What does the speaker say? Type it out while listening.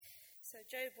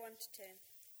Job 1-2.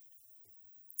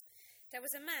 There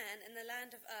was a man in the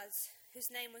land of Uz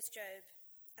whose name was Job,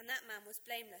 and that man was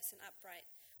blameless and upright,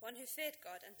 one who feared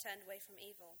God and turned away from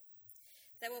evil.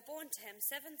 There were born to him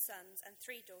 7 sons and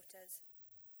 3 daughters.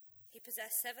 He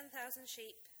possessed 7,000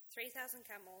 sheep, 3,000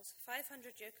 camels,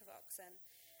 500 yoke of oxen,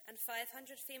 and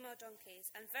 500 female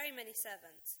donkeys, and very many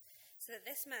servants, so that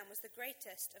this man was the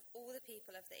greatest of all the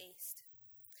people of the East.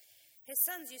 His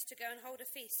sons used to go and hold a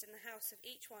feast in the house of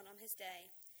each one on his day,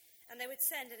 and they would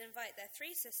send and invite their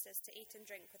 3 sisters to eat and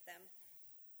drink with them.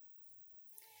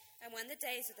 And when the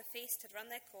days of the feast had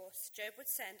run their course, Job would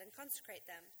send and consecrate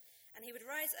them, and he would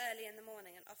rise early in the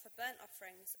morning and offer burnt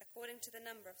offerings according to the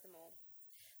number of them all.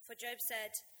 For Job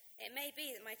said, "It may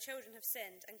be that my children have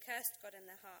sinned and cursed God in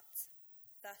their hearts."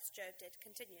 Thus Job did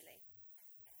continually.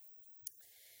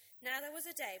 Now there was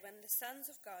a day when the sons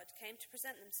of God came to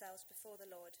present themselves before the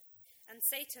Lord, and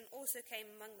Satan also came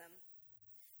among them.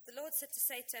 The Lord said to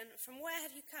Satan, "From where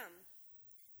have you come?"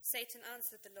 Satan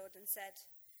answered the Lord and said,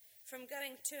 "From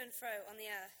going to and fro on the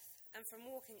earth, and from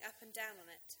walking up and down on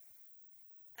it."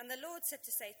 And the Lord said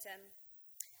to Satan,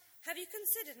 "Have you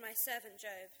considered my servant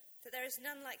Job, that there is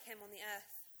none like him on the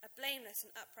earth, a blameless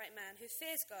and upright man who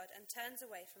fears God and turns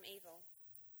away from evil?"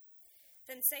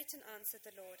 Then Satan answered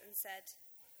the Lord and said,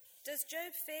 "Does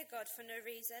Job fear God for no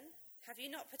reason? Have you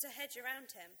not put a hedge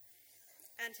around him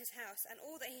and his house and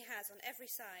all that he has on every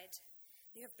side?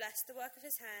 You have blessed the work of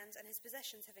his hands, and his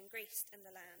possessions have increased in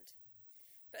the land.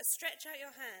 But stretch out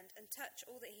your hand and touch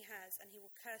all that he has, and he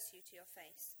will curse you to your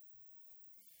face."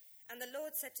 And the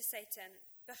Lord said to Satan,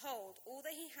 "Behold, all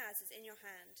that he has is in your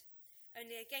hand.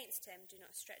 Only against him do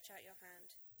not stretch out your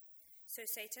hand." So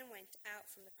Satan went out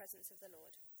from the presence of the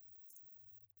Lord.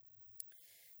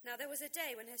 Now there was a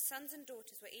day when his sons and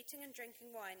daughters were eating and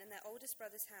drinking wine in their oldest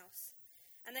brother's house.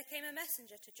 And there came a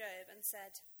messenger to Job and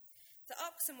said, "The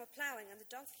oxen were ploughing and the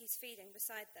donkeys feeding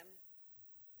beside them.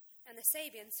 And the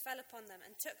Sabeans fell upon them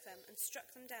and took them and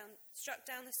struck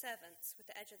down the servants with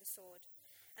the edge of the sword.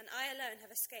 And I alone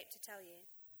have escaped to tell you."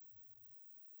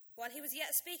 While he was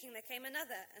yet speaking, there came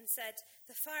another and said,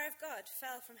 "The fire of God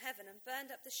fell from heaven and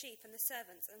burned up the sheep and the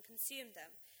servants and consumed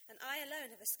them. And I alone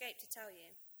have escaped to tell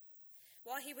you."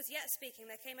 While he was yet speaking,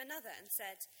 there came another and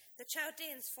said, "The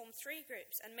Chaldeans formed 3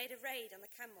 groups and made a raid on the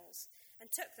camels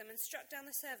and took them and struck down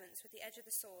the servants with the edge of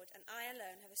the sword, and I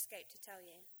alone have escaped to tell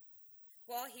you."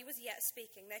 While he was yet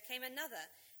speaking, there came another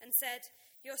and said,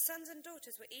 "Your sons and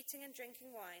daughters were eating and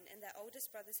drinking wine in their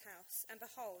oldest brother's house, and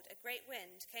behold, a great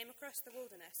wind came across the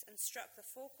wilderness and struck the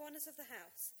 4 corners of the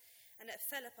house, and it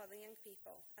fell upon the young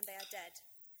people, and they are dead,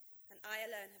 and I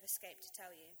alone have escaped to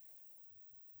tell you."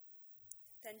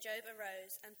 Then Job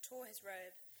arose and tore his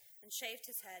robe and shaved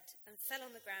his head and fell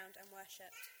on the ground and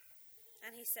worshipped.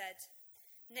 And he said,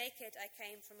 "Naked I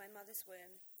came from my mother's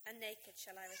womb, and naked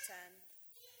shall I return.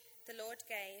 The Lord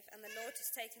gave, and the Lord has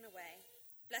taken away.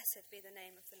 Blessed be the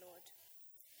name of the Lord."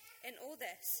 In all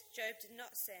this, Job did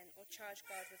not sin or charge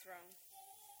God with wrong.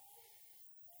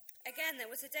 Again, there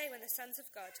was a day when the sons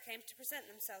of God came to present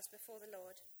themselves before the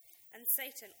Lord, and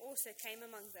Satan also came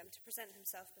among them to present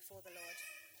himself before the Lord.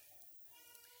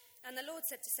 And the Lord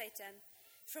said to Satan,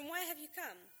 "From where have you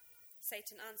come?"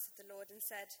 Satan answered the Lord and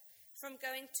said, "From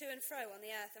going to and fro on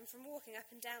the earth, and from walking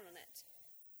up and down on it."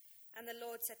 And the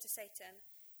Lord said to Satan,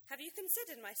 "Have you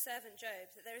considered my servant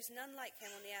Job, that there is none like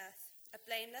him on the earth, a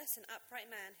blameless and upright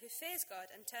man who fears God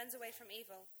and turns away from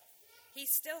evil? He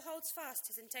still holds fast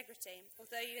his integrity,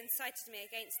 although you incited me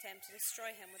against him to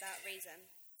destroy him without reason."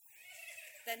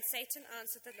 Then Satan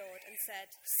answered the Lord and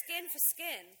said, "Skin for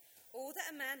skin, all that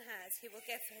a man has he will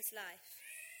give for his life.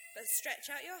 But stretch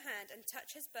out your hand and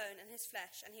touch his bone and his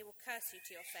flesh, and he will curse you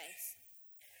to your face."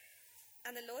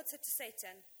 And the Lord said to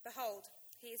Satan, "Behold,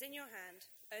 he is in your hand,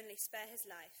 only spare his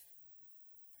life."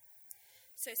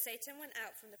 So Satan went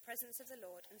out from the presence of the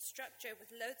Lord and struck Job with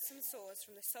loathsome sores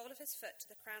from the sole of his foot to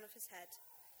the crown of his head.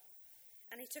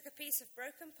 And he took a piece of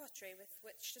broken pottery with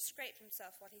which to scrape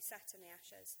himself while he sat in the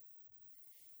ashes.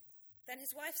 Then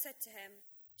his wife said to him,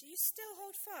 "Do you still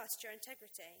hold fast your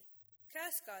integrity?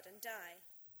 Curse God and die."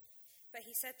 But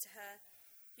he said to her,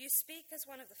 "You speak as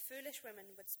one of the foolish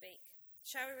women would speak.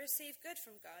 Shall we receive good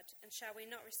from God, and shall we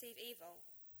not receive evil?"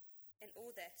 In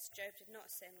all this, Job did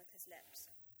not sin with his lips.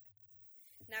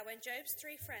 Now when Job's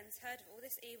 3 friends heard of all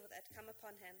this evil that had come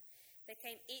upon him, they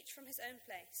came each from his own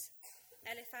place: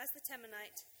 Eliphaz the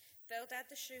Temanite, Bildad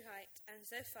the Shuhite, and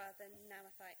Zophar the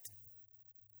Naamathite.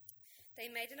 They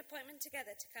made an appointment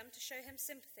together to come to show him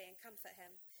sympathy and comfort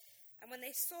him. And when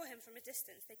they saw him from a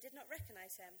distance, they did not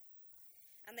recognize him.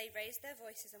 And they raised their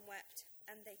voices and wept,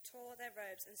 and they tore their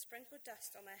robes and sprinkled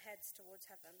dust on their heads towards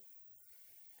heaven.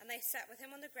 And they sat with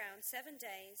him on the ground 7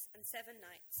 days and 7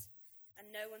 nights,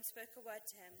 and no one spoke a word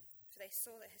to him, for they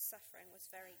saw that his suffering was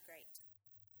very great.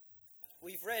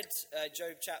 We've read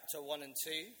Job chapter 1 and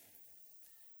 2.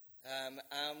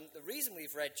 The reason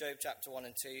we've read Job chapter 1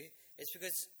 and 2 is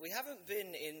because we haven't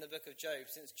been in the book of Job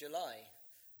since July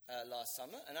last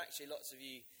summer, and actually lots of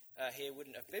you here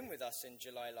wouldn't have been with us in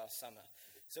July last summer.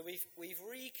 So we've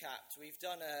recapped, we've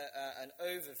done an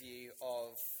overview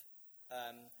of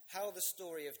how the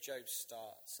story of Job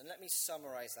starts. And let me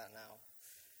summarize that now.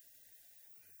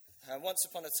 Once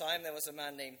upon a time, there was a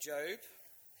man named Job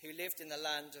who lived in the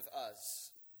land of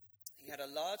Uz. He had a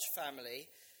large family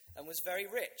and was very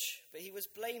rich, but he was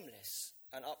blameless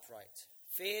and upright,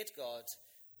 feared God,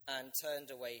 and turned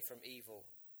away from evil.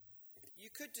 You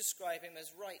could describe him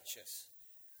as righteous,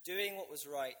 doing what was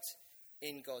right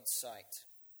in God's sight.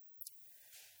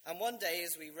 And one day,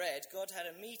 as we read, God had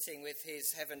a meeting with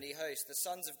his heavenly host, the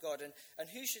sons of God, and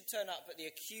who should turn up but the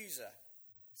accuser,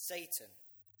 Satan.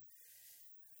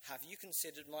 "Have you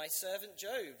considered my servant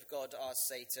Job?" God asked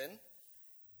Satan.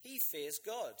 "He fears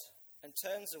God and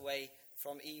turns away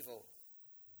from evil."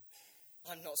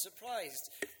 "I'm not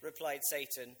surprised," replied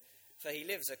Satan, "for he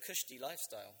lives a cushy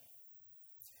lifestyle."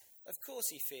 "Of course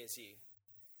he fears you."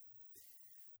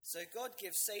 So God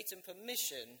gives Satan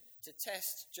permission to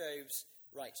test Job's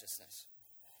righteousness.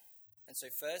 And so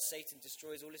first Satan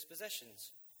destroys all his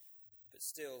possessions, but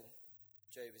still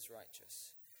Job is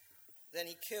righteous. Then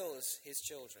he kills his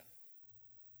children.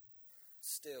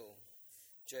 Still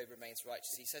Job remains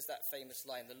righteous. He says that famous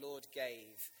line, "The Lord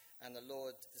gave and the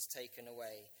Lord has taken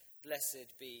away.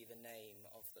 Blessed be the name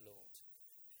of the Lord."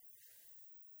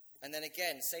 And then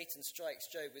again, Satan strikes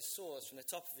Job with sores from the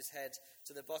top of his head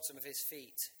to the bottom of his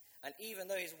feet. And even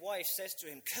though his wife says to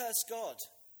him, "Curse God,"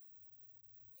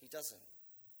 he doesn't.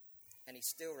 And he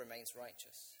still remains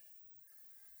righteous.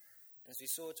 And as we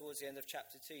saw towards the end of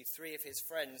chapter 2, 3 of his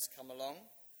friends come along,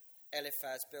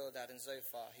 Eliphaz, Bildad, and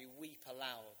Zophar, who weep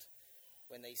aloud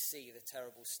when they see the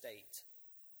terrible state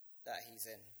that he's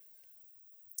in.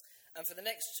 And for the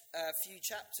next few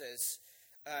chapters,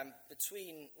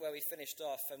 between where we finished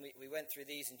off, and we went through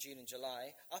these in June and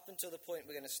July, up until the point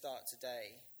we're going to start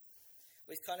today,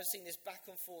 we've kind of seen this back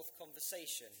and forth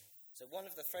conversation. So one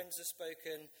of the friends has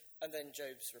spoken, and then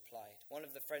Job's replied. One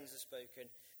of the friends has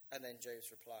spoken, and then Job's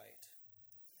replied.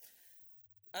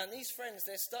 And these friends,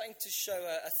 they're starting to show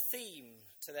a theme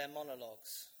to their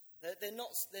monologues. They're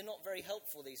not very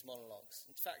helpful, these monologues.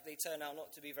 In fact, they turn out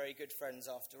not to be very good friends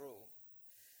after all.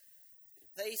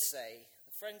 They say,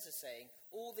 the friends are saying,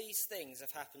 all these things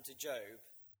have happened to Job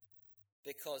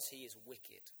because he is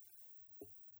wicked.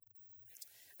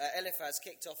 Eliphaz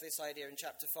kicked off this idea in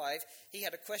chapter 5. He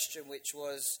had a question which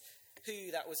was,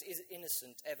 who that was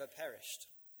innocent ever perished?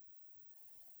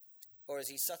 Or as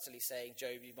he's subtly saying,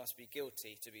 Job, you must be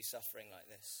guilty to be suffering like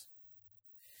this.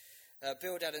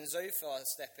 Bildad and Zophar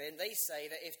step in. They say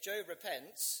that if Job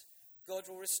repents, God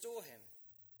will restore him.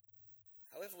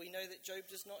 However, we know that Job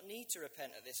does not need to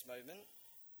repent at this moment,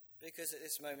 because at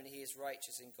this moment he is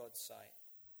righteous in God's sight.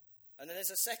 And then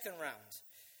there's a second round.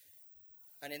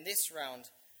 And in this round,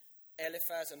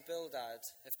 Eliphaz and Bildad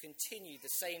have continued the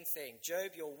same thing.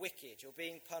 Job, you're wicked. You're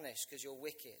being punished because you're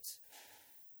wicked.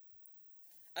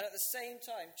 And at the same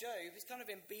time, Job has kind of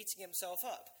been beating himself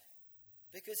up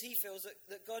because he feels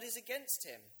that God is against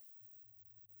him.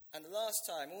 And the last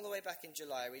time, all the way back in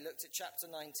July, we looked at chapter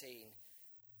 19,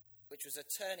 which was a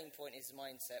turning point in his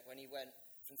mindset when he went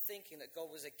from thinking that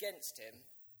God was against him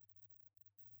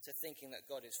to thinking that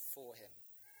God is for him.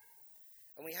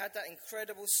 And we had that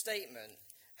incredible statement.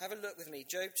 Have a look with me,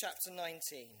 Job chapter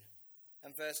 19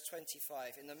 and verse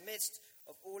 25. In the midst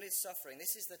of all his suffering,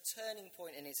 this is the turning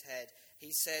point in his head.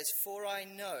 He says, "For I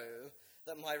know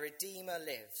that my Redeemer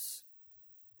lives,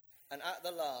 and at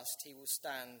the last he will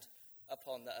stand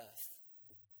upon the earth."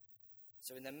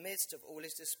 So in the midst of all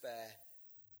his despair,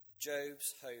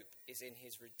 Job's hope is in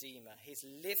his Redeemer, his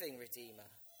living Redeemer,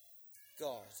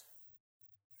 God,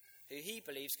 who he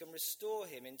believes can restore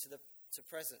him into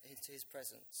his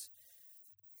presence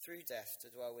through death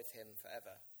to dwell with him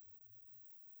forever.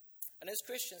 And as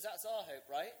Christians, that's our hope,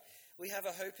 right? We have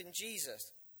a hope in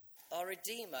Jesus, our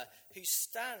Redeemer, who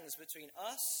stands between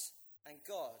us and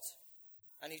God,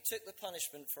 and who took the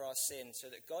punishment for our sin so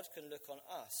that God can look on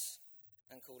us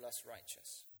and call us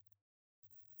righteous.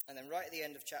 And then right at the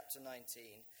end of chapter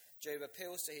 19, Job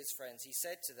appeals to his friends. He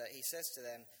says to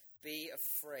them, be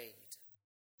afraid.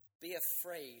 Be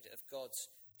afraid of God's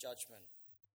judgment.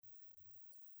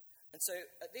 And so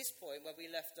at this point where we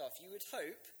left off, you would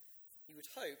hope You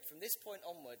would hope from this point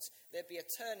onwards there'd be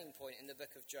a turning point in the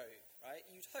book of Job, right?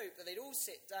 You'd hope that they'd all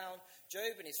sit down,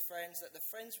 Job and his friends, that the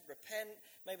friends would repent,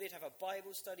 maybe they'd have a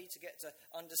Bible study to get to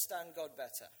understand God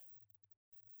better.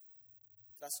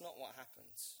 That's not what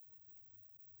happens.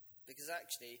 Because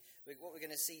actually, what we're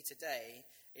going to see today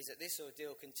is that this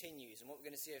ordeal continues, and what we're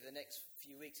going to see over the next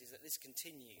few weeks is that this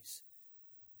continues.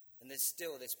 And there's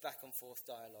still this back and forth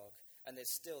dialogue, and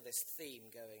there's still this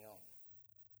theme going on.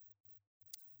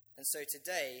 And so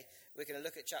today, we're going to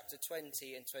look at chapter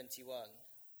 20 and 21.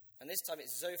 And this time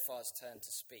it's Zophar's turn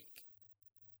to speak.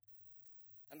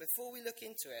 And before we look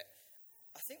into it,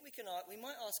 I think we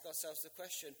might ask ourselves the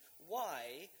question,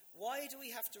 why? Why do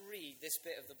we have to read this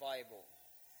bit of the Bible?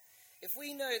 If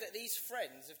we know that these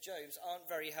friends of Job's aren't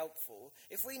very helpful,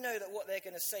 if we know that what they're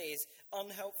going to say is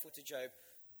unhelpful to Job,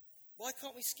 why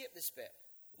can't we skip this bit?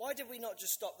 Why did we not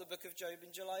just stop the book of Job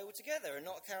in July altogether and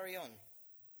not carry on?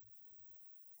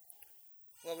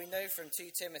 Well, we know from 2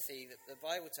 Timothy that the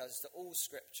Bible tells us that all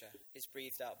scripture is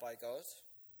breathed out by God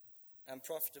and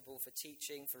profitable for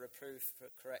teaching, for reproof, for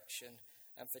correction,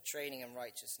 and for training in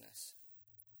righteousness.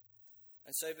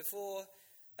 And so before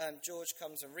George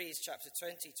comes and reads chapter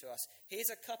 20 to us,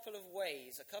 here's a couple of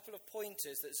ways, a couple of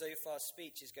pointers that Zophar's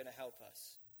speech is going to help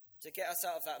us to get us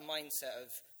out of that mindset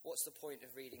of what's the point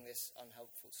of reading this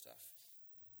unhelpful stuff.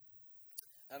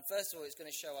 And first of all, it's going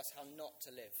to show us how not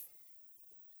to live.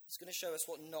 It's going to show us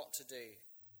what not to do,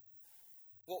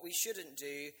 what we shouldn't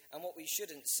do and what we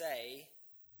shouldn't say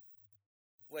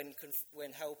when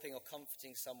helping or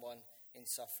comforting someone in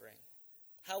suffering,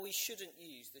 how we shouldn't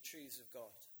use the truths of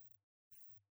God.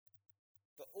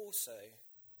 But also,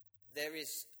 there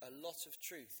is a lot of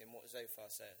truth in what Zophar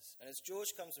says. And as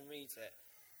George comes and reads it,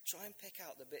 try and pick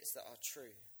out the bits that are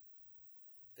true.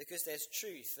 Because there's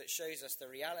truth that shows us the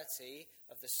reality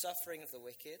of the suffering of the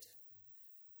wicked.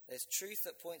 There's truth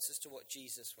that points us to what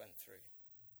Jesus went through.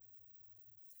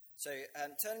 So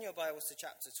turn your Bibles to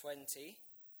chapter 20,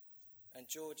 and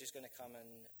George is going to come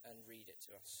and read it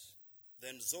to us.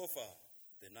 Then Zophar,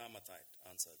 the Naamathite,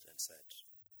 answered and said,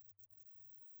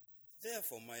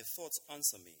 "Therefore my thoughts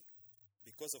answer me,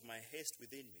 because of my haste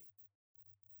within me.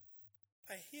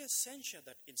 I hear censure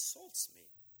that insults me,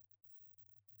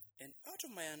 and out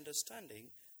of my understanding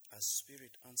a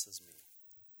spirit answers me.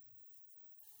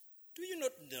 Do you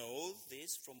not know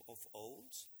this from of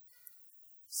old?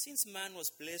 Since man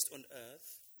was placed on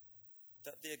earth,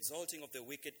 that the exalting of the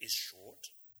wicked is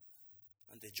short,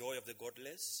 and the joy of the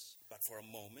godless but for a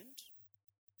moment?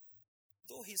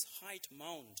 Though his height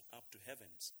mount up to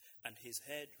heavens, and his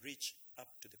head reach up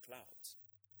to the clouds,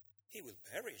 he will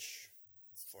perish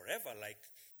forever like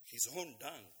his own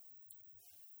dung.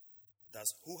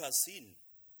 Thus, who has seen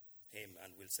him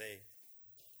and will say,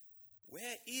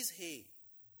 where is he?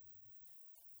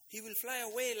 He will fly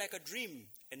away like a dream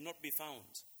and not be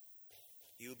found.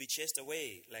 He will be chased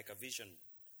away like a vision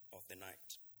of the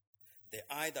night. The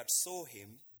eye that saw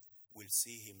him will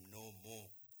see him no more,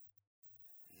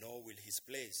 nor will his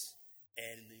place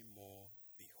any more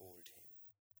behold him.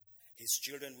 His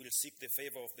children will seek the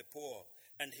favor of the poor,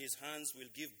 and his hands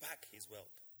will give back his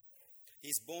wealth.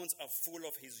 His bones are full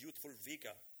of his youthful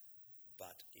vigor,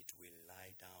 but it will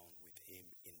lie down with him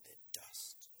in the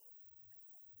dust.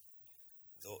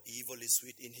 Though evil is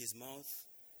sweet in his mouth,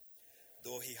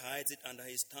 though he hides it under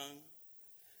his tongue,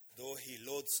 though he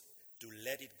loathes to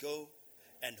let it go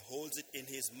and holds it in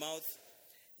his mouth,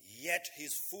 yet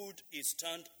his food is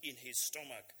turned in his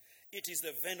stomach. It is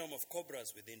the venom of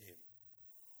cobras within him.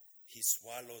 He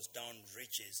swallows down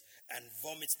riches and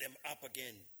vomits them up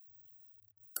again.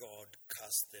 God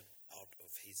casts them out of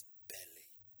his belly.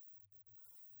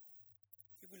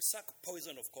 He will suck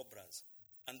poison of cobras,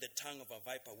 and the tongue of a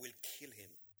viper will kill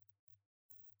him.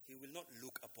 He will not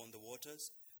look upon the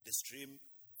waters, the stream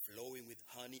flowing with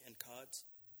honey and curds.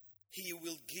 He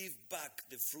will give back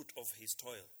the fruit of his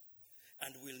toil,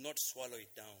 and will not swallow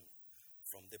it down.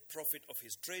 From the profit of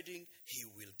his trading, he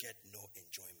will get no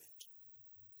enjoyment.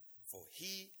 For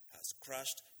he has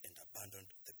crushed and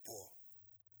abandoned the poor.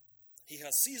 He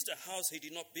has seized a house he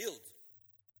did not build,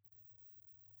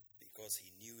 because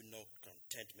he knew no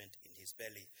contentment in his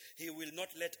belly. He will not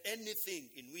let anything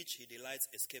in which he delights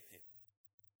escape him.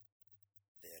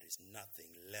 There is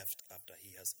nothing left after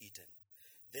he has eaten.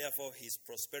 Therefore his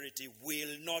prosperity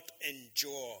will not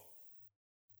endure.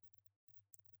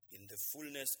 In the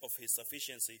fullness of his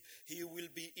sufficiency, he will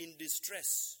be in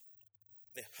distress.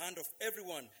 The hand of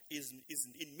everyone is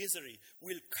in misery,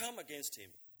 will come against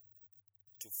him.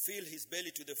 To fill his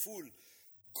belly to the full,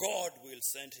 God will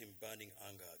send him burning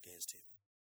anger against him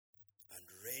and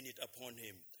rain it upon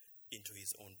him into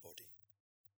his own body.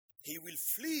 He will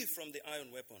flee from the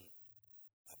iron weapon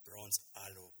a bronze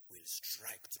arrow will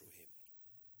strike through him.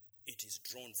 It is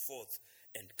drawn forth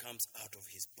and comes out of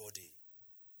his body.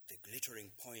 The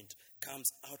glittering point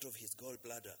comes out of his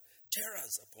gallbladder,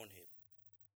 terrors upon him.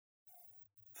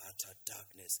 Utter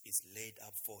darkness is laid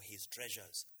up for his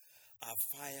treasures. A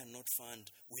fire not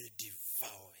found will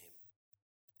devour him.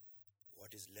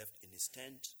 What is left in his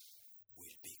tent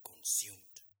will be consumed.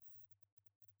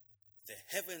 The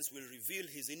heavens will reveal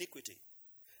his iniquity,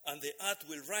 and the earth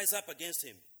will rise up against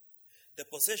him. The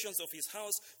possessions of his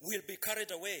house will be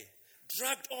carried away,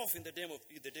 dragged off in the day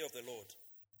of the Lord.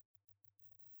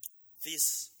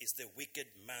 This is the wicked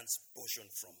man's portion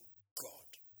from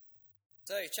God.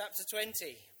 So, chapter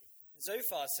 20,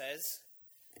 Zophar says,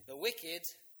 the wicked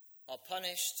are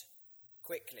punished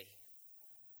quickly.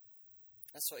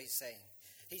 That's what he's saying.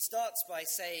 He starts by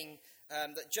saying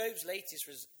that Job's latest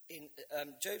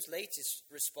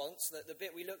response, that the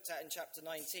bit we looked at in chapter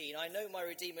 19, I know my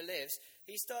Redeemer lives,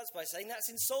 he starts by saying that's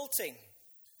insulting.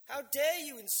 How dare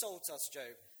you insult us,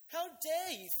 Job? How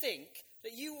dare you think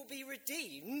that you will be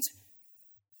redeemed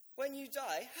when you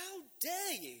die? How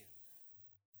dare you?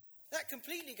 That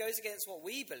completely goes against what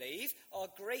we believe, our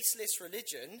graceless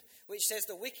religion, which says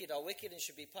the wicked are wicked and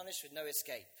should be punished with no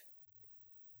escape.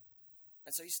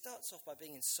 And so he starts off by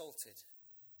being insulted.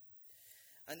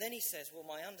 And then he says, well,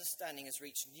 my understanding has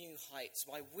reached new heights.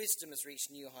 My wisdom has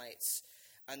reached new heights.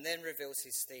 And then reveals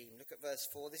his theme. Look at verse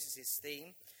 4. This is his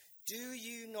theme. Do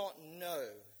you not know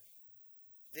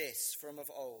this from of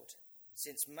old,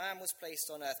 since man was placed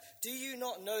on earth? Do you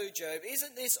not know, Job?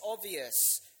 Isn't this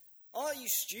obvious? Aren't you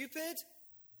stupid?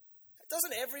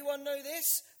 Doesn't everyone know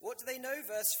this? What do they know?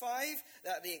 Verse 5,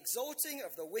 that the exalting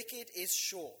of the wicked is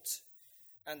short,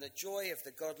 and the joy of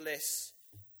the godless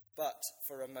but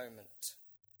for a moment.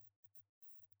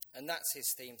 And that's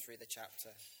his theme through the chapter.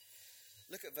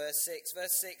 Look at verse 6.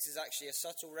 Verse 6 is actually a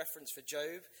subtle reference for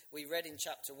Job. We read in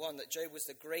chapter 1 that Job was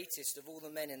the greatest of all the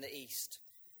men in the east.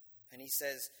 And he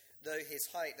says, though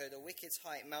the wicked's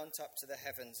height mount up to the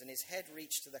heavens, and his head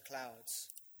reach to the clouds,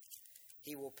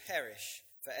 he will perish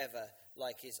forever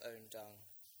like his own dung.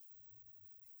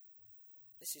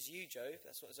 This is you, Job.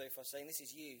 That's what Zophar's saying. This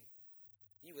is you.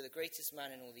 You were the greatest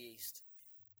man in all the east,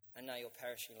 and now you're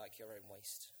perishing like your own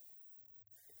waste.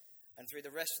 And through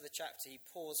the rest of the chapter, he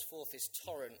pours forth this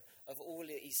torrent of all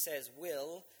that he says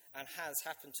will and has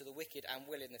happened to the wicked and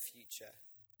will in the future.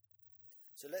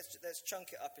 So let's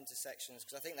chunk it up into sections,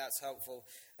 because I think that's helpful.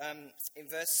 In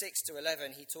verse 6 to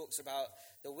 11, he talks about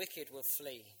the wicked will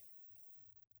flee.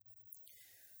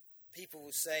 People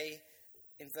will say,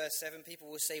 in verse 7, people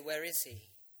will say, where is he?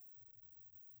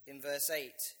 In verse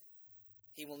 8,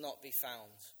 he will not be found.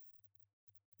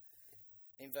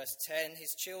 In verse 10,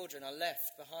 his children are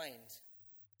left behind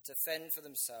to fend for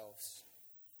themselves.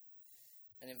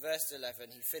 And in verse 11,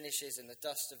 he finishes in the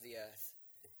dust of the earth,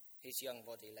 his young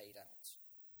body laid out.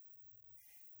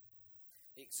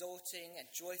 The exalting and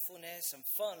joyfulness and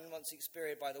fun once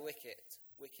experienced by the wicked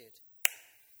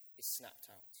is snapped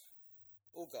out.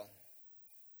 All gone.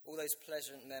 All those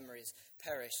pleasant memories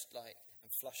perished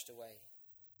and flushed away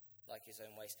like his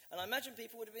own waste. And I imagine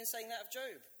people would have been saying that of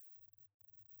Job.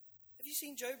 Have you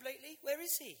seen Job lately? Where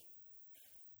is he?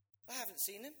 I haven't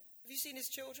seen him. Have you seen his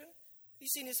children? Have you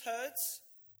seen his herds?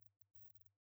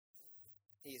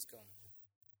 He is gone.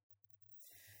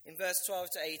 In verse 12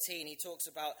 to 18, he talks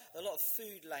about a lot of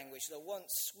food language. The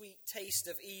once sweet taste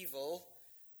of evil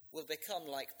will become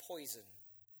like poison.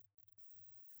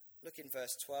 Look in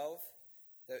verse 12.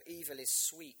 Though evil is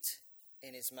sweet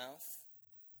in his mouth.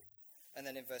 And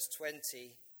then in verse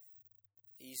 20,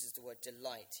 he uses the word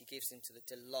delight. He gives into the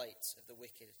delight of the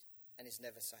wicked and is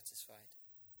never satisfied.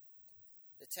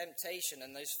 The temptation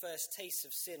and those first tastes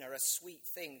of sin are a sweet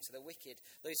thing to the wicked.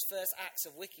 Those first acts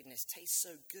of wickedness taste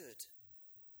so good.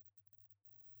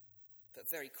 But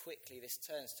very quickly this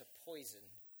turns to poison,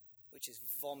 which is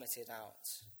vomited out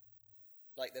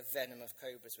like the venom of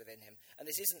cobras within him. And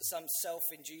this isn't some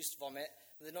self-induced vomit.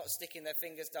 They're not sticking their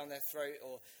fingers down their throat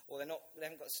or they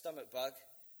haven't got a stomach bug.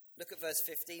 Look at verse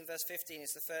 15. Verse 15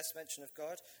 is the first mention of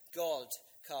God. God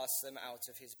casts them out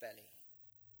of his belly.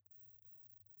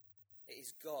 It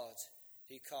is God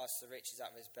who casts the riches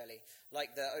out of his belly.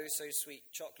 Like the oh-so-sweet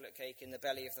chocolate cake in the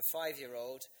belly of the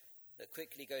 5-year-old that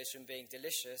quickly goes from being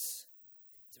delicious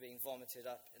to being vomited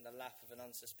up in the lap of an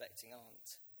unsuspecting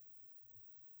aunt.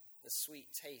 The sweet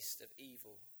taste of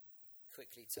evil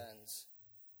quickly turns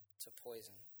to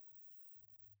poison.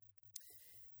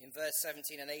 In verse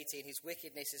 17 and 18, his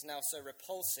wickedness is now so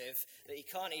repulsive that he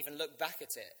can't even look back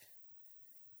at it.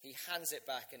 He hands it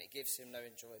back and it gives him no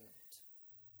enjoyment.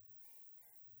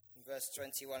 In verse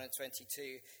 21 and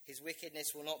 22, his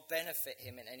wickedness will not benefit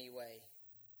him in any way.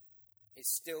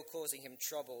 It's still causing him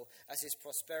trouble as his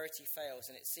prosperity fails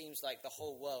and it seems like the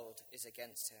whole world is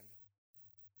against him.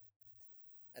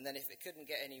 And then if it couldn't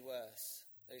get any worse,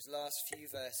 those last few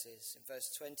verses in verse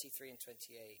 23 and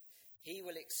 28, he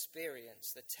will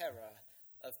experience the terror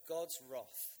of God's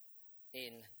wrath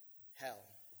in hell.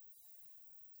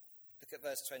 Look at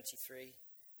verse 23.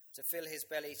 To fill his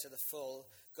belly to the full,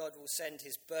 God will send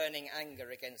his burning anger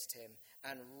against him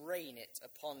and rain it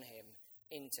upon him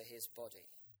into his body.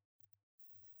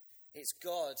 It's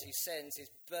God who sends his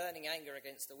burning anger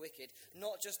against the wicked,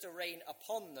 not just to rain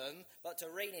upon them, but to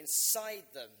rain inside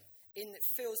them. It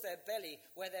fills their belly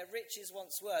where their riches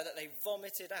once were, that they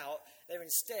vomited out.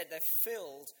 They're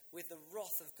filled with the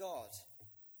wrath of God.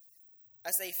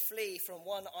 As they flee from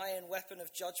one iron weapon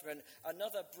of judgment,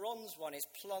 another bronze one is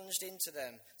plunged into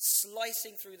them,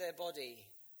 slicing through their body.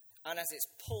 And as it's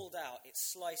pulled out, it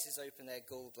slices open their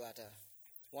gallbladder.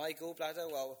 Why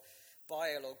gallbladder? Well,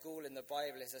 bile or gall in the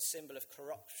Bible is a symbol of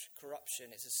corruption.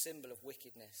 It's a symbol of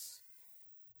wickedness.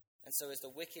 And so as the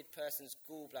wicked person's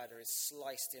gallbladder is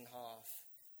sliced in half,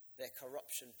 their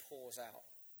corruption pours out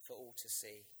for all to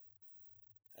see.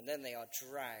 And then they are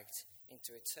dragged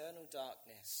into eternal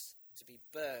darkness to be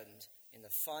burned in the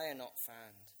fire not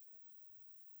fanned,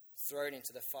 thrown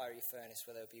into the fiery furnace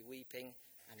where there will be weeping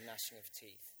and gnashing of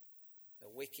teeth. The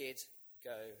wicked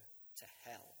go to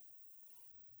hell.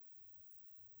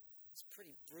 It's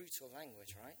pretty brutal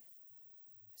language, right?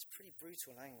 It's pretty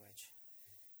brutal language.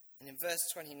 And in verse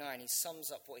 29, he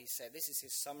sums up what he said. This is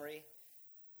his summary.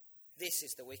 This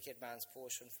is the wicked man's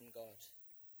portion from God,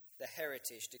 the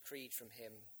heritage decreed from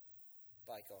him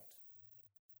by God.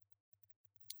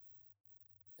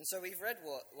 And so we've read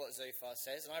what Zophar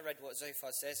says, and I read what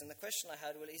Zophar says, and the question I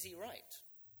had, well, is he right?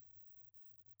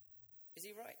 Is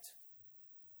he right?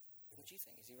 What do you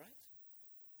think? Is he right?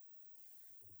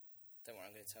 Don't worry,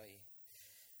 I'm going to tell you.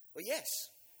 Well, yes.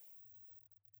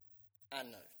 And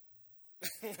no.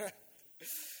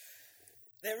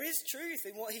 There is truth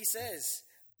in what he says.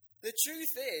 The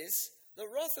truth is, the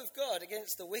wrath of God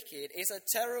against the wicked is a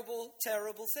terrible,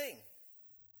 terrible thing.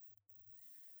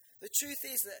 The truth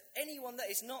is that anyone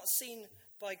that is not seen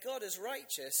by God as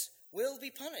righteous will be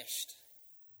punished.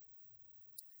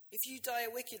 If you die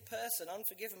a wicked person,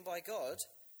 unforgiven by God,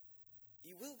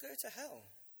 you will go to hell.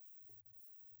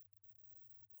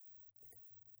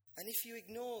 And if you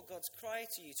ignore God's cry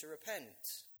to you to repent,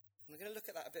 and we're going to look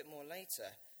at that a bit more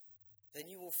later, then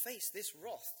you will face this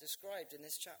wrath described in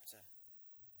this chapter.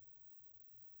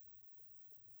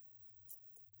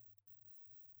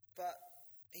 But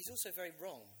he's also very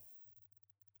wrong.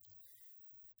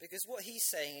 Because what he's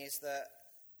saying is that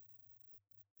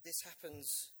this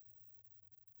happens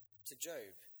to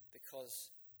Job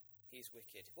because he's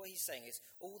wicked. What he's saying is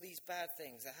all these bad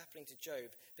things are happening to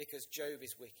Job because Job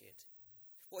is wicked.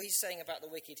 What he's saying about the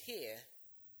wicked here,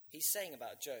 he's saying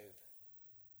about Job.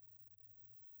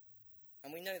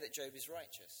 And we know that Job is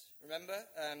righteous. Remember,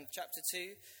 chapter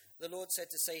 2, the Lord said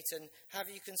to Satan, "Have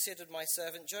you considered my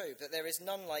servant Job, that there is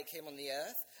none like him on the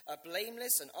earth, a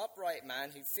blameless and upright man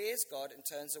who fears God and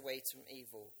turns away from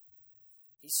evil?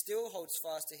 He still holds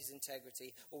fast to his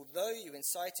integrity, although you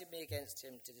incited me against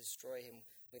him to destroy him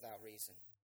without reason."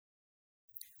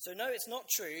 So no, it's not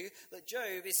true that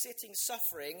Job is sitting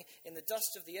suffering in the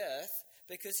dust of the earth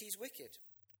because he's wicked.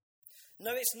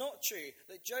 No, it's not true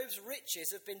that Job's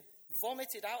riches have been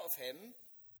vomited out of him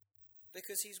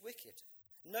because he's wicked.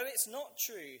 No, it's not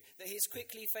true that his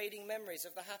quickly fading memories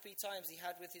of the happy times he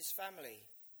had with his family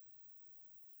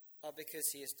are because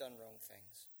he has done wrong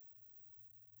things.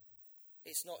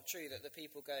 It's not true that the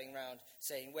people going around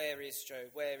saying, "Where is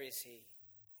Job? Where is he?"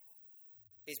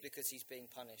 is because he's being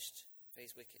punished for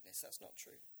his wickedness. That's not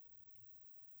true.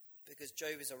 Because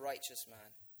Job is a righteous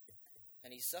man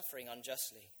and he's suffering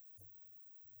unjustly.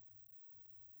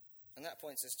 And that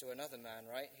points us to another man,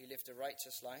 right, who lived a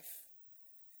righteous life,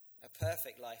 a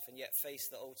perfect life, and yet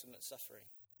faced the ultimate suffering.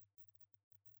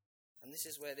 And this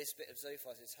is where this bit of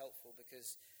Zophar is helpful,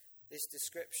 because this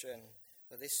description,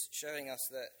 or this showing us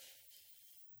that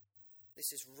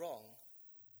this is wrong,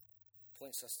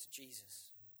 points us to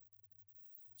Jesus.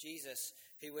 Jesus,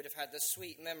 who would have had the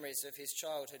sweet memories of his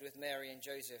childhood with Mary and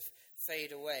Joseph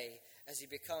fade away as he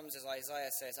becomes, as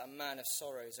Isaiah says, a man of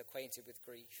sorrows, acquainted with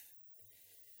grief.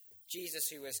 Jesus,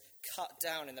 who was cut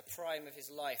down in the prime of his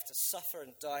life to suffer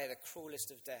and die the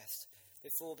cruelest of deaths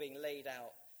before being laid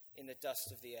out in the dust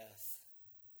of the earth.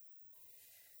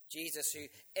 Jesus, who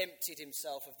emptied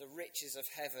himself of the riches of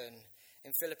heaven.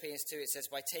 In Philippians 2 it says,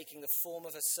 by taking the form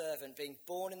of a servant, being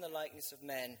born in the likeness of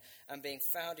men, and being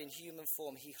found in human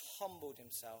form, he humbled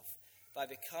himself by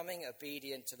becoming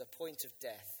obedient to the point of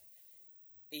death,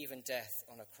 even death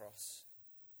on a cross.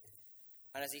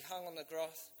 And as he hung on the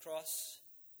cross,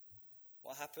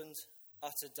 what happened?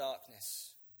 Utter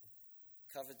darkness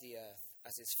covered the earth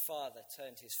as his Father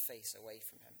turned his face away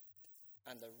from him.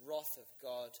 And the wrath of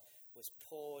God was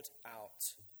poured out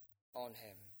on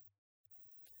him.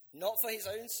 Not for his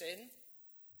own sin,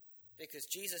 because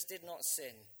Jesus did not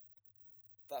sin,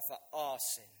 but for our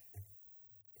sin,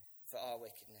 for our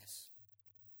wickedness.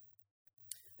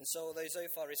 And so although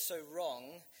Zophar is so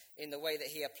wrong in the way that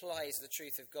he applies the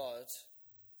truth of God,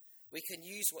 we can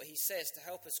use what he says to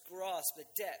help us grasp the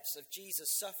depths of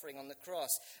Jesus' suffering on the cross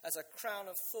as a crown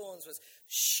of thorns was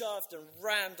shoved and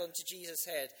rammed onto Jesus'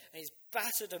 head, and his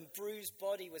battered and bruised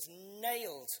body was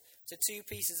nailed to 2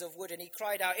 pieces of wood, and he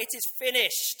cried out, "It is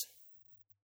finished!"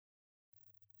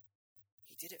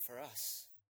 He did it for us,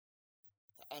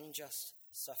 the unjust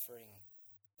suffering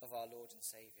of our Lord and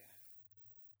Saviour.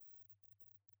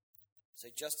 So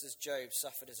just as Job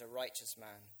suffered as a righteous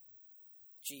man,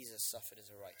 Jesus suffered as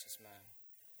a righteous man.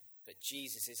 But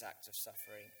Jesus' act of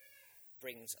suffering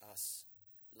brings us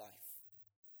life.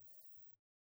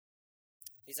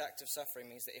 His act of suffering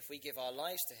means that if we give our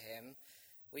lives to him,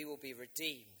 we will be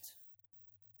redeemed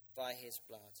by his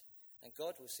blood. And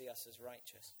God will see us as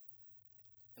righteous.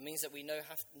 It means that we no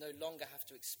longer have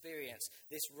to experience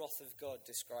this wrath of God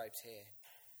described here,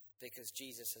 because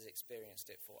Jesus has experienced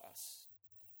it for us.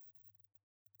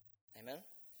 Amen?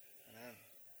 Amen.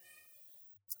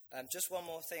 Just one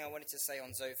more thing I wanted to say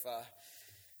on Zophar,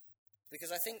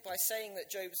 because I think by saying that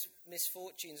Job's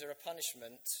misfortunes are a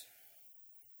punishment,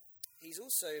 he's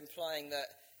also implying that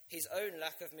his own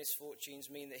lack of misfortunes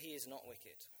mean that he is not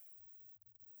wicked.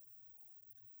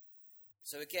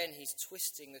 So again, he's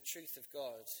twisting the truth of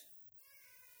God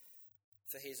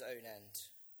for his own end.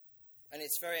 And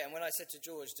when I said to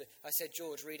George,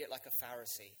 George, read it like a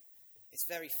Pharisee. It's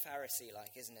very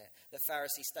Pharisee-like, isn't it? The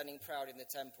Pharisee standing proud in the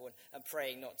temple and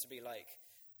praying not to be like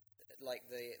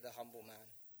the humble man,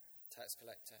 tax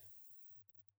collector.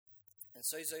 And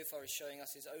so Zophar is showing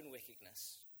us his own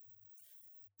wickedness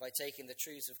by taking the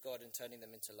truths of God and turning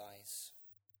them into lies.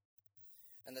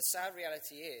 And the sad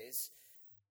reality is,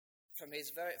 from his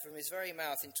very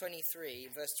mouth in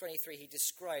verse 23, he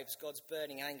describes God's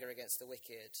burning anger against the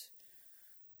wicked.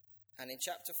 And in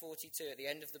chapter 42, at the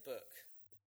end of the book,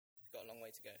 got a long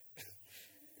way to go,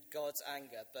 God's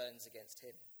anger burns against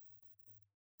him.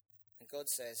 And God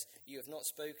says, "You have not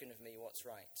spoken of me what's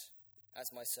right,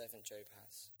 as my servant Job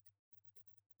has."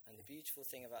 And the beautiful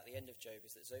thing about the end of Job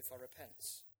is that Zophar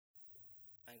repents,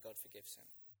 and God forgives him.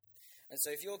 And so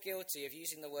if you're guilty of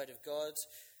using the word of God,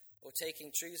 or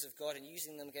taking truths of God and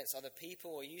using them against other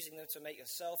people, or using them to make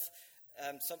yourself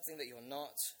something that you're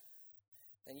not,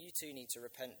 then you too need to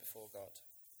repent before God.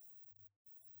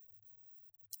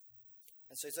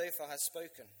 And so Zophar has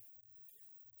spoken.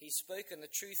 He's spoken the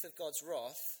truth of God's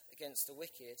wrath against the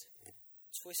wicked,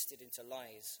 twisted into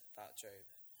lies about Job.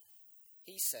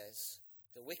 He says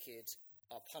the wicked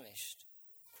are punished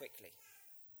quickly.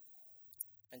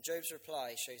 And Job's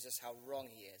reply shows us how wrong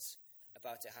he is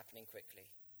about it happening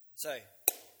quickly. So,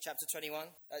 chapter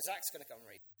 21, Zach's going to come and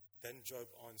read. Then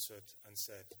Job answered and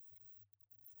said,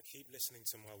 "Keep listening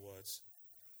to my words,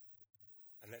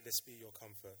 and let this be your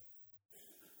comfort.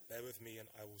 Bear with me, and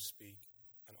I will speak,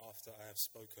 and after I have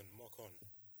spoken, mock on.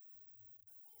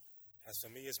 As for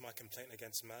me, is my complaint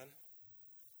against man?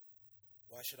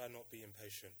 Why should I not be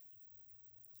impatient?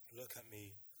 Look at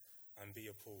me and be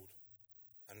appalled,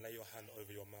 and lay your hand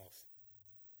over your mouth.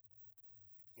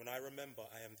 When I remember,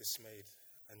 I am dismayed,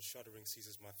 and shuddering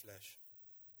seizes my flesh.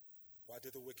 Why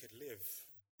do the wicked live,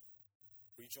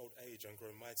 reach old age, and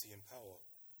grow mighty in power?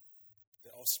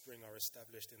 Their offspring are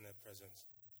established in their presence,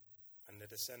 and their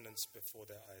descendants before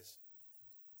their eyes.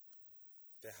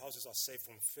 Their houses are safe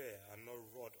from fear, and no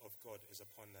rod of God is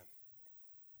upon them.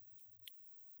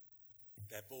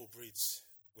 Their bull breeds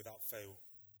without fail.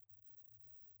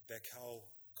 Their cow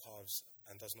calves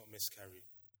and does not miscarry.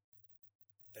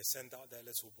 They send out their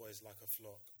little boys like a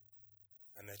flock,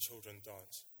 and their children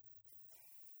dance.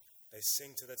 They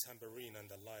sing to the tambourine and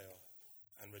the lyre,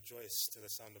 and rejoice to the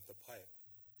sound of the pipe.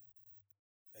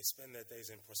 They spend their days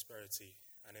in prosperity,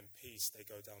 and in peace they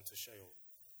go down to Sheol.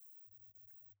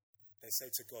 They say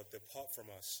to God, 'Depart from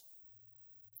us.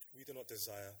 We do not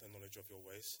desire the knowledge of your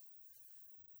ways.'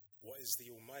 What is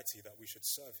the Almighty that we should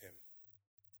serve him?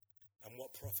 And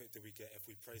what profit do we get if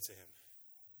we pray to him?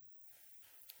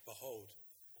 Behold,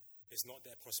 is not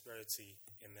their prosperity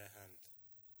in their hand?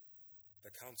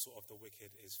 The counsel of the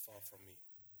wicked is far from me.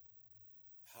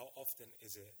 How often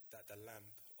is it that the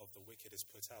lamp of the wicked is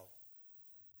put out,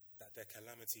 that their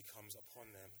calamity comes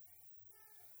upon them,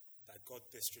 that God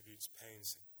distributes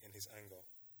pains in his anger?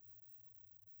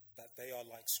 that they are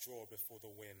like straw before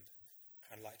the wind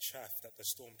and like chaff that the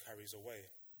storm carries away.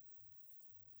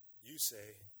 You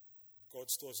say, God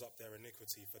stores up their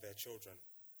iniquity for their children.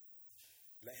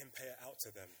 Let him pay it out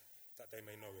to them, that they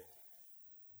may know it.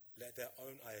 Let their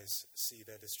own eyes see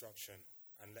their destruction,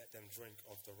 and let them drink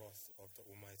of the wrath of the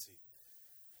Almighty.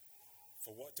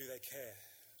 For what do they care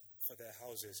for their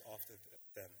houses after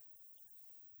them,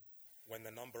 when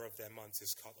the number of their months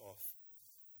is cut off?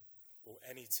 Will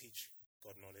any teach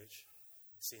God knowledge,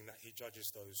 seeing that he judges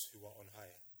those who are on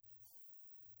high?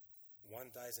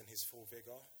 One dies in his full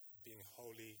vigor, being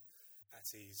wholly at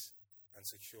ease and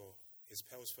secure, his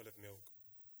pails full of milk,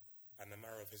 and the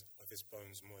marrow of his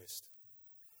bones moist.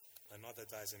 Another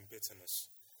dies in bitterness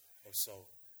of soul,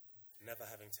 never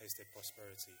having tasted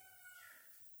prosperity.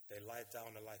 They lie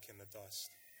down alike in the dust,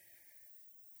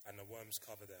 and the worms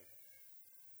cover them.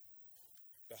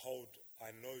 Behold,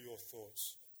 I know your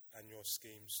thoughts and your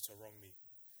schemes to wrong me.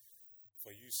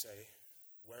 For you say,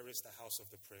 where is the house of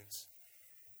the prince?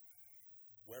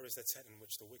 Where is the tent in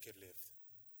which the wicked live?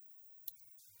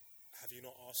 Have you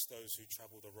not asked those who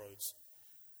travel the roads,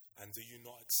 and do you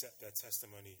not accept their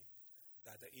testimony,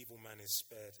 that the evil man is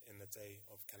spared in the day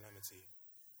of calamity,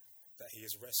 that he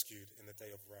is rescued in the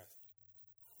day of wrath?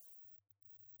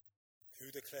 Who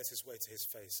declares his way to his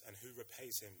face, and who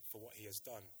repays him for what he has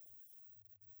done?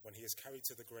 When he is carried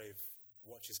to the grave,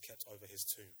 watch is kept over his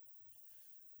tomb.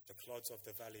 The clods of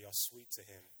the valley are sweet to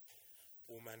him.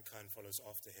 All mankind follows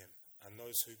after him, and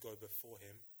those who go before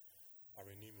him are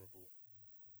innumerable.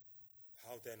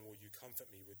 How then will you comfort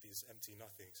me with these empty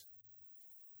nothings?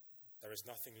 There is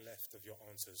nothing left of your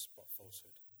answers but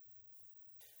falsehood.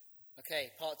 Okay,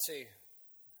 part 2.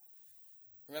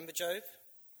 Remember Job?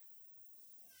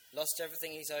 Lost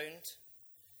everything he's owned,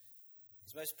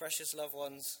 his most precious loved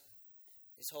ones,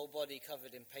 his whole body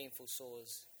covered in painful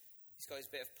sores. He's got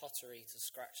his bit of pottery to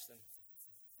scratch them.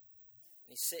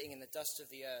 And he's sitting in the dust of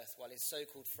the earth while his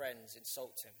so-called friends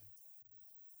insult him.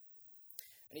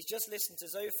 And he's just listened to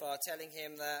Zophar telling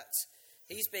him that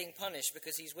he's being punished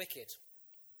because he's wicked,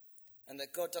 and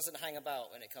that God doesn't hang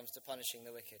about when it comes to punishing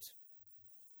the wicked.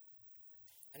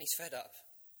 And he's fed up.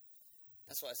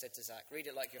 That's what I said to Zach. Read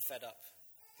it like you're fed up.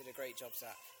 Did a great job,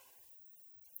 Zach.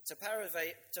 To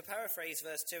paraphrase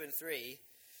verse 2 and 3,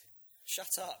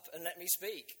 shut up and let me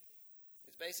speak.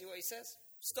 It's basically what he says.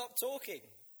 Stop talking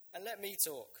and let me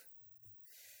talk.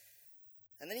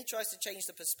 And then he tries to change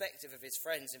the perspective of his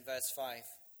friends in verse 5.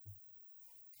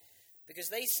 Because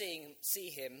they see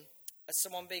him as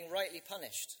someone being rightly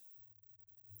punished.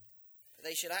 But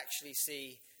they should actually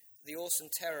see the awesome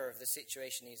terror of the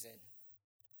situation he's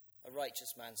in. A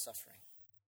righteous man suffering.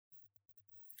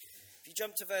 If you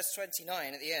jump to verse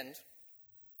 29 at the end,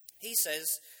 he says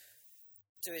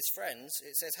to his friends,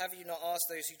 it says, have you not asked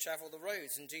those who travel the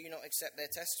roads, and do you not accept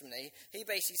their testimony? He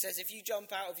basically says, if you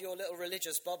jump out of your little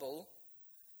religious bubble,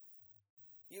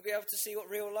 you'll be able to see what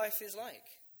real life is like.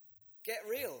 Get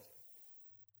real.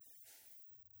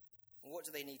 And what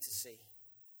do they need to see?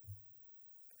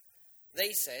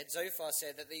 They said, Zophar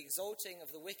said, that the exalting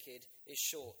of the wicked is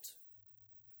short.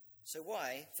 So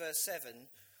why, verse 7,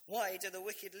 why do the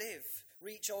wicked live,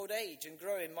 reach old age, and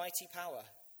grow in mighty power?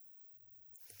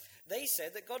 They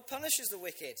said that God punishes the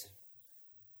wicked.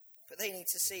 But they need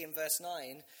to see in verse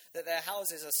 9 that their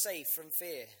houses are safe from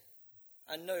fear,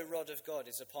 and no rod of God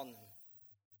is upon them.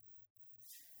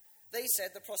 They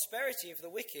said the prosperity of the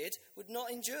wicked would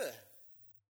not endure.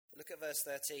 But look at verse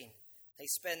 13. They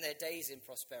spend their days in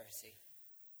prosperity,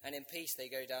 and in peace they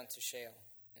go down to Sheol,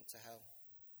 into hell.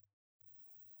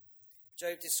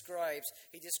 Job describes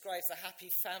the happy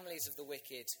families of the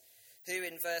wicked, who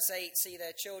in verse 8 see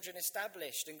their children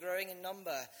established and growing in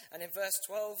number. And in verse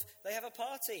 12, they have a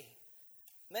party,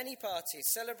 many parties,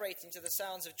 celebrating to the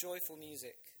sounds of joyful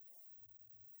music.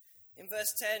 In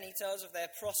verse 10, he tells of their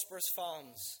prosperous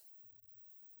farms.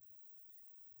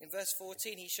 In verse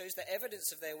 14, he shows the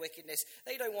evidence of their wickedness.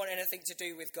 They don't want anything to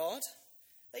do with God.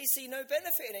 They see no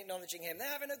benefit in acknowledging him. They're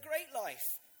having a great life.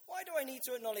 Why do I need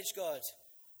to acknowledge God?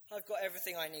 I've got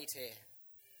everything I need here.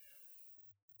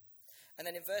 And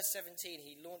then in verse 17,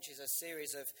 he launches a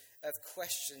series of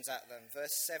questions at them.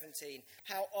 Verse 17,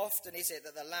 how often is it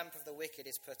that the lamp of the wicked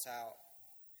is put out,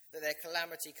 that their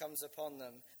calamity comes upon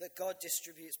them, that God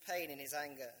distributes pain in his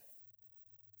anger,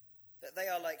 that they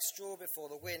are like straw before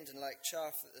the wind and like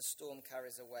chaff that the storm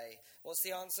carries away? What's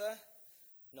the answer?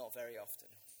 Not very often.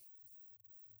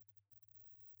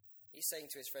 He's saying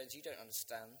to his friends, you don't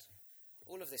understand.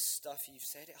 All of this stuff you've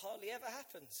said, it hardly ever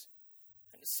happens.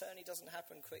 And it certainly doesn't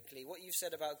happen quickly. What you've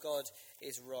said about God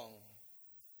is wrong.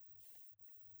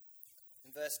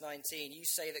 In verse 19, you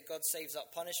say that God saves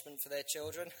up punishment for their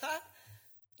children. Ha!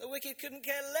 The wicked couldn't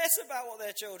care less about what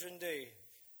their children do.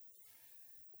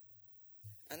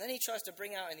 And then he tries to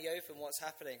bring out in the open what's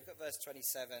happening. Look at verse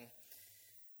 27.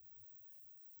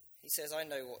 He says, I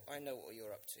know what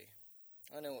you're up to.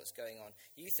 I know what's going on.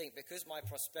 You think because my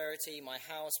prosperity, my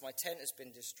house, my tent has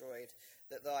been destroyed,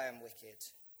 that I am wicked.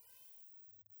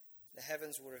 The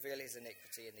heavens will reveal his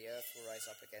iniquity, and the earth will rise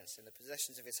up against him. The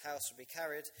possessions of his house will be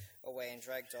carried away and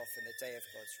dragged off in the day of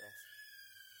God's wrath.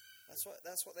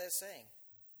 That's what they're saying.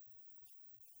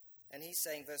 And he's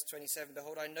saying, verse 27,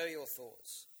 behold, I know your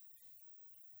thoughts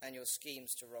and your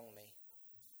schemes to wrong me.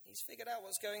 He's figured out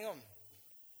what's going on.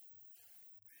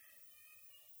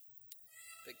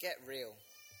 But get real.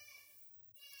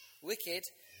 Wicked,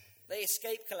 they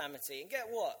escape calamity. And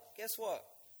Guess what?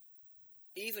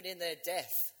 Even in their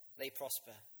death, they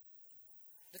prosper.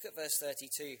 Look at verse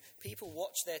 32. People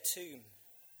watch their tomb,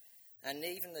 and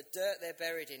even the dirt they're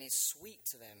buried in is sweet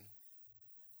to them,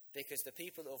 because the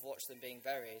people that have watched them being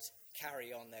buried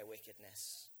carry on their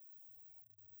wickedness.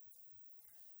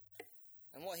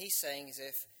 And what he's saying is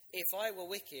if I were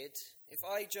wicked, if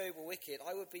I, Job, were wicked,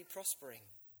 I would be prospering.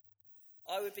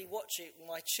 I would be watching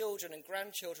my children and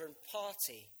grandchildren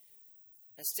party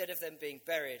instead of them being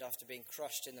buried after being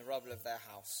crushed in the rubble of their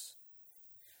house.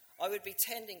 I would be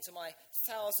tending to my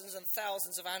thousands and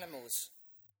thousands of animals.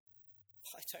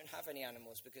 I don't have any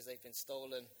animals because they've been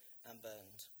stolen and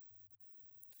burned.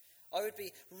 I would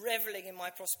be reveling in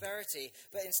my prosperity,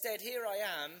 but instead here I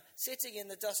am, sitting in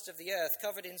the dust of the earth,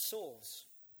 covered in sores.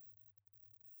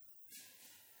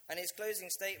 And his closing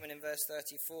statement in verse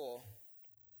 34,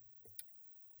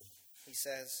 he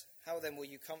says, how then will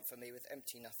you comfort me with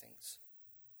empty nothings?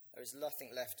 There is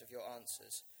nothing left of your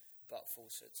answers but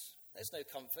falsehoods. There's no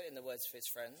comfort in the words of his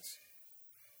friends.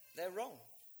 They're wrong.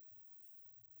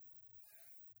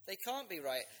 They can't be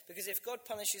right, because if God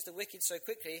punishes the wicked so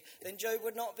quickly, then Job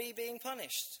would not be being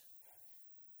punished,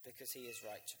 because he is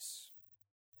righteous.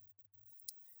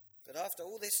 But after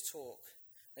all this talk,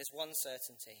 there's one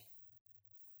certainty,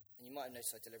 and you might have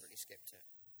noticed I deliberately skipped it.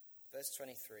 Verse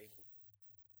 23.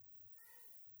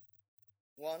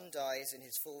 One dies in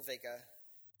his full vigour,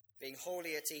 being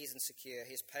wholly at ease and secure,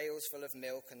 his pails full of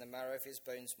milk and the marrow of his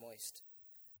bones moist.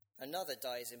 Another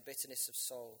dies in bitterness of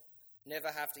soul, never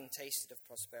having tasted of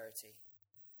prosperity.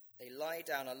 They lie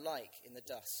down alike in the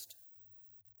dust,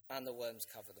 and the worms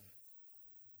cover them.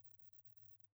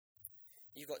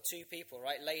 You've got two people,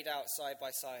 right, laid out side by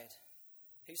side.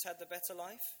 Who's had the better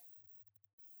life?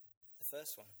 The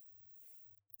first one.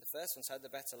 The first one's had the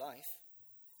better life.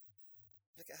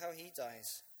 Look at how he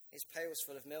dies. His pail's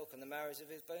full of milk and the marrows of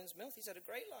his bones milk. He's had a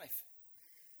great life.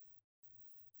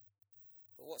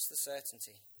 But what's the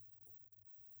certainty?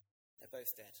 They're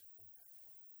both dead.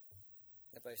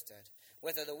 They're both dead.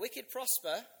 Whether the wicked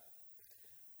prosper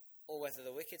or whether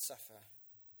the wicked suffer,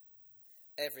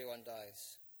 everyone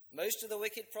dies. Most of the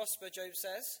wicked prosper, Job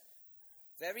says.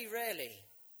 Very rarely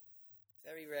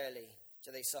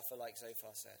do they suffer like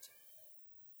Zophar said.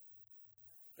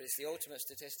 But it's the ultimate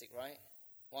statistic, right?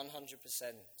 100%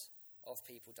 of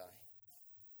people die.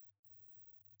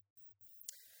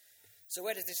 So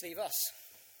where does this leave us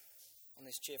on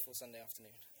this cheerful Sunday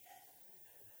afternoon?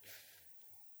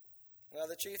 Well,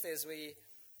 the truth is we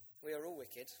are all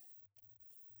wicked.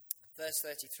 Verse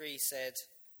 33 said,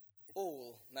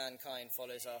 all mankind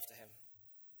follows after him.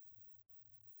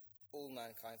 All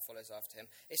mankind follows after him.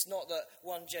 It's not that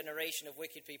one generation of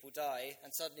wicked people die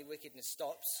and suddenly wickedness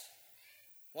stops.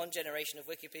 One generation of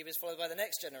wicked people is followed by the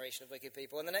next generation of wicked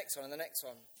people, and the next one, and the next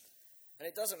one. And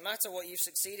it doesn't matter what you've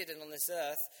succeeded in on this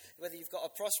earth, whether you've got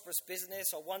a prosperous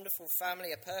business, a wonderful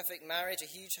family, a perfect marriage, a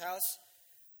huge house,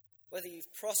 whether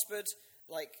you've prospered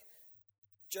like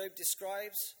Job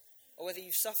describes, or whether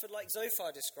you've suffered like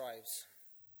Zophar describes.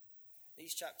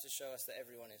 These chapters show us that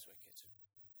everyone is wicked.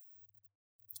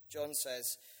 John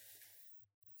says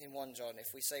in 1 John,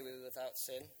 if we say we're without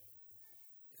sin,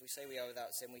 if we say we are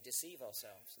without sin, we deceive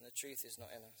ourselves, and the truth is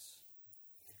not in us.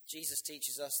 Jesus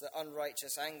teaches us that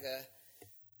unrighteous anger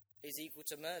is equal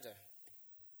to murder.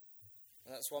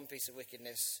 And that's one piece of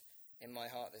wickedness in my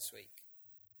heart this week.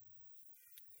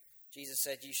 Jesus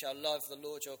said, you shall love the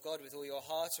Lord your God with all your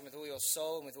heart and with all your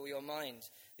soul and with all your mind.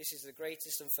 This is the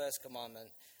greatest and first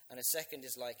commandment. And a second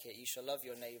is like it. You shall love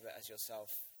your neighbour as yourself.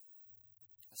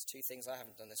 That's two things I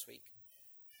haven't done this week.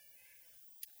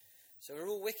 So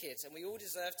we're all wicked, and we all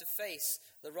deserve to face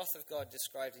the wrath of God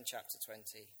described in chapter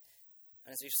 20.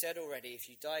 And as we've said already, if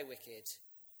you die wicked,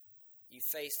 you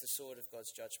face the sword of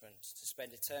God's judgment to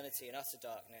spend eternity in utter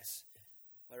darkness,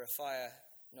 where a fire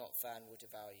not fanned will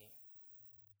devour you.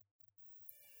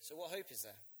 So what hope is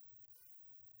there?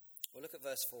 Well, look at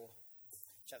verse 4.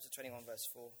 Chapter 21, verse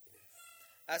 4.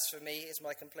 As for me, it's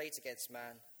my complaint against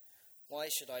man. Why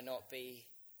should I not be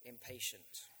impatient?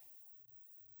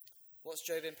 What's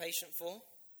Job impatient for?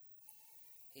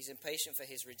 He's impatient for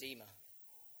his Redeemer.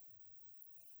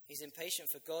 He's impatient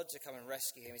for God to come and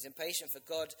rescue him. He's impatient for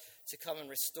God to come and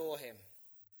restore him.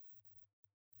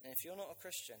 And if you're not a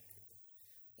Christian,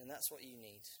 then that's what you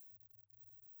need.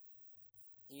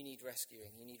 You need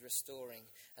rescuing. You need restoring.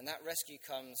 And that rescue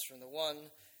comes from the one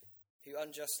who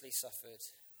unjustly suffered,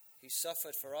 who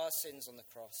suffered for our sins on the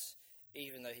cross,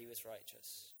 even though he was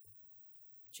righteous.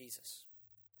 Jesus.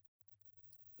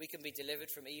 We can be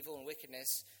delivered from evil and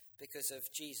wickedness because of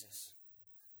Jesus.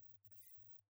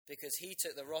 Because he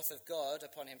took the wrath of God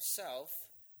upon himself,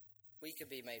 we can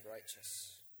be made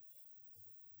righteous.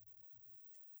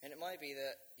 And it might be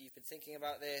that you've been thinking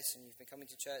about this and you've been coming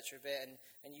to church for a bit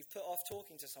and you've put off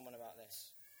talking to someone about this.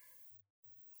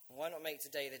 And why not make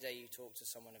today the day you talk to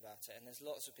someone about it? And there's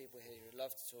lots of people here who would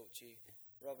love to talk to you.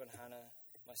 Rob and Hannah,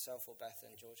 myself or Beth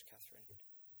and George Catherine.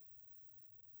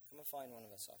 Come and find one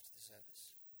of us after the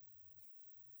service.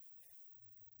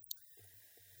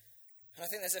 And I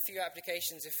think there's a few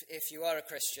applications if you are a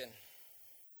Christian.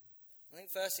 I think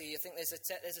firstly, I think there's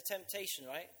a temptation,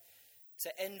 right?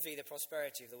 To envy the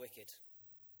prosperity of the wicked.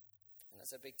 And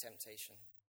that's a big temptation.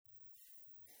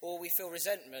 Or we feel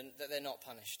resentment that they're not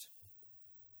punished.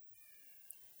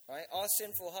 Right? Our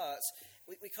sinful hearts,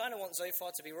 we kind of want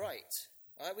Zophar to be right.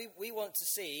 Right? We want to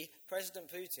see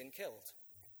President Putin killed.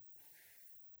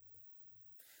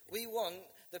 We want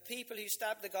the people who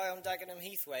stabbed the guy on Dagenham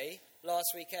Heathway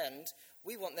last weekend,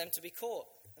 we want them to be caught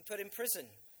and put in prison.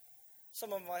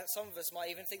 Some of us might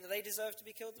even think that they deserve to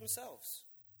be killed themselves.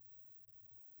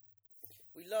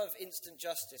 We love instant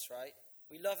justice, right?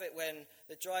 We love it when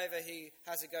the driver who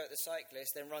has a go at the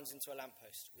cyclist then runs into a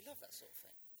lamppost. We love that sort of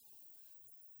thing.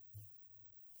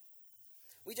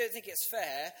 We don't think it's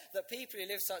fair that people who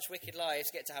live such wicked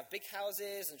lives get to have big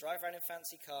houses and drive around in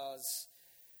fancy cars.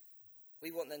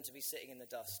 We want them to be sitting in the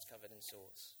dust covered in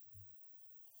sores.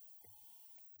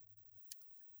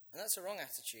 And that's a wrong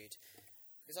attitude,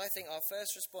 because I think our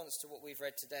first response to what we've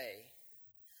read today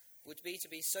would be to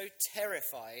be so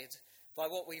terrified by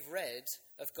what we've read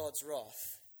of God's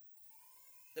wrath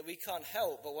that we can't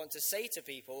help but want to say to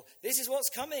people, this is what's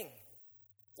coming.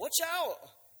 Watch out.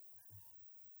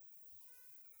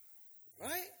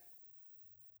 Right?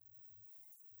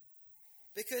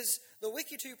 Because the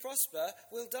wicked who prosper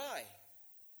will die.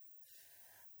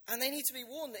 And they need to be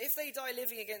warned that if they die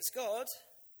living against God,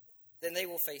 then they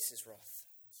will face his wrath.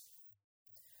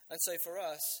 And so for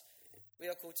us, we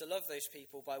are called to love those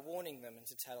people by warning them and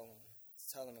to tell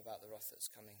them about the wrath that's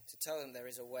coming, to tell them there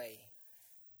is a way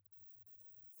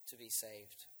to be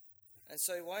saved. And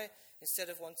so why, instead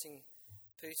of wanting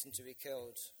Putin to be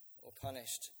killed or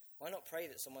punished, why not pray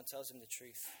that someone tells him the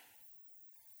truth?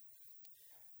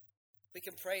 We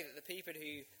can pray that the people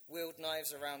who wield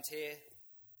knives around here,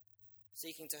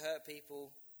 seeking to hurt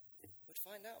people, would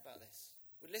find out about this,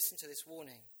 would listen to this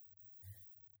warning.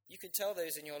 You can tell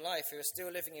those in your life who are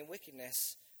still living in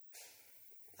wickedness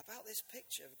about this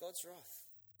picture of God's wrath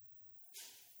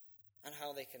and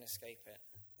how they can escape it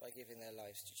by giving their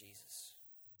lives to Jesus.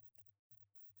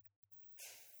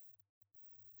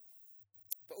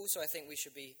 But also I think we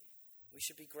should be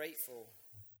grateful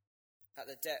at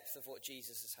the depth of what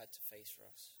Jesus has had to face for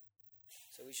us.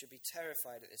 So we should be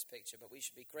terrified at this picture, but we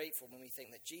should be grateful when we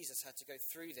think that Jesus had to go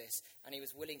through this and he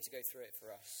was willing to go through it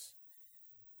for us.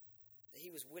 That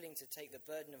he was willing to take the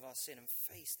burden of our sin and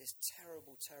face this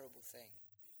terrible, terrible thing.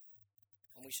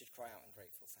 And we should cry out in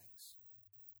grateful thanks.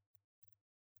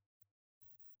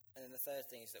 And then the third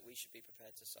thing is that we should be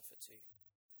prepared to suffer too.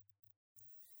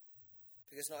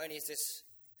 Because not only is this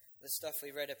the stuff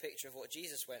we read a picture of what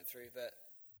Jesus went through, but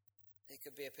it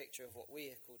could be a picture of what we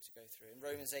are called to go through. In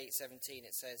Romans 8:17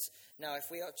 it says, now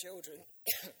if we are children,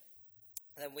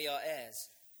 then we are heirs,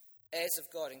 heirs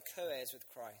of God and co-heirs with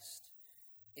Christ,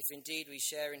 if indeed we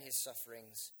share in his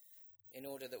sufferings, in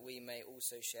order that we may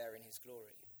also share in his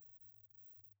glory.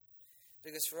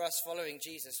 Because for us, following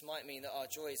Jesus might mean that our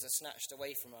joys are snatched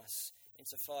away from us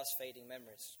into fast-fading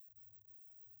memories.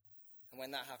 And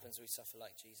when that happens, we suffer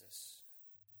like Jesus.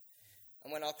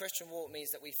 And when our Christian walk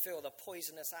means that we feel the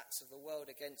poisonous acts of the world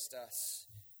against us,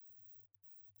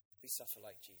 we suffer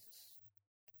like Jesus.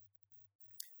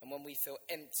 And when we feel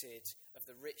emptied of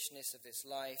the richness of this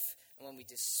life, and when we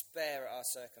despair at our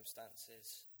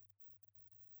circumstances,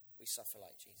 we suffer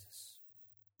like Jesus.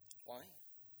 Why?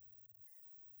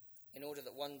 In order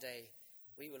that one day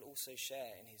we will also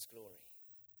share in his glory.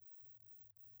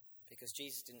 Because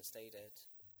Jesus didn't stay dead,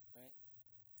 right?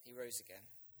 He rose again.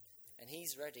 And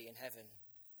he's ready in heaven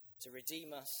to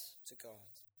redeem us to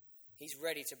God. He's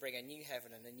ready to bring a new heaven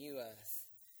and a new earth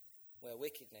where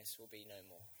wickedness will be no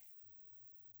more.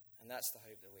 And that's the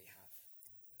hope that we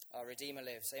have. Our Redeemer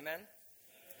lives. Amen?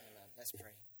 Amen. Let's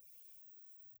pray.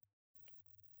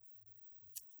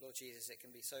 Lord Jesus, it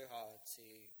can be so hard to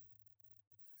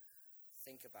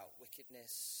think about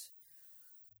wickedness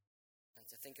and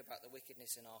to think about the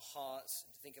wickedness in our hearts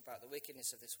and to think about the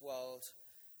wickedness of this world.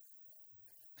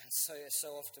 And so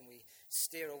often we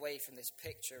steer away from this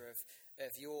picture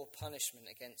of your punishment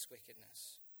against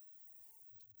wickedness.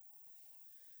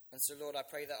 And so, Lord, I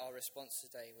pray that our response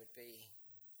today would be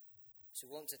to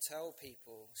want to tell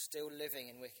people still living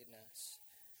in wickedness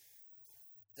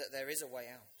that there is a way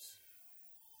out,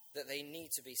 that they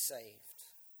need to be saved,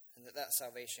 and that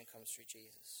salvation comes through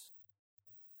Jesus.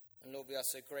 And Lord, we are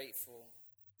so grateful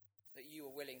that you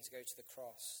were willing to go to the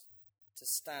cross, to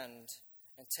stand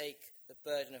and take the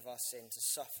burden of our sin, to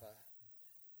suffer,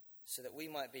 so that we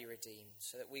might be redeemed,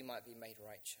 so that we might be made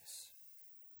righteous.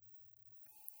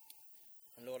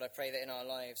 And Lord, I pray that in our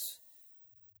lives,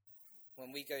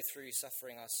 when we go through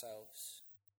suffering ourselves,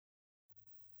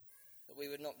 that we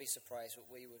would not be surprised, but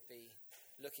we would be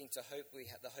looking to the hope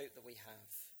that we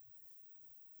have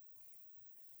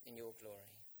in your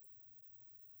glory,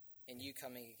 in you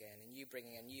coming again, in you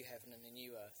bringing a new heaven and a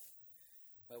new earth,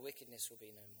 where wickedness will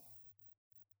be no more.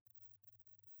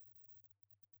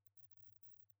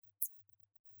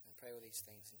 And pray all these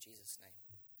things in Jesus' name.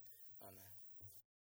 Amen.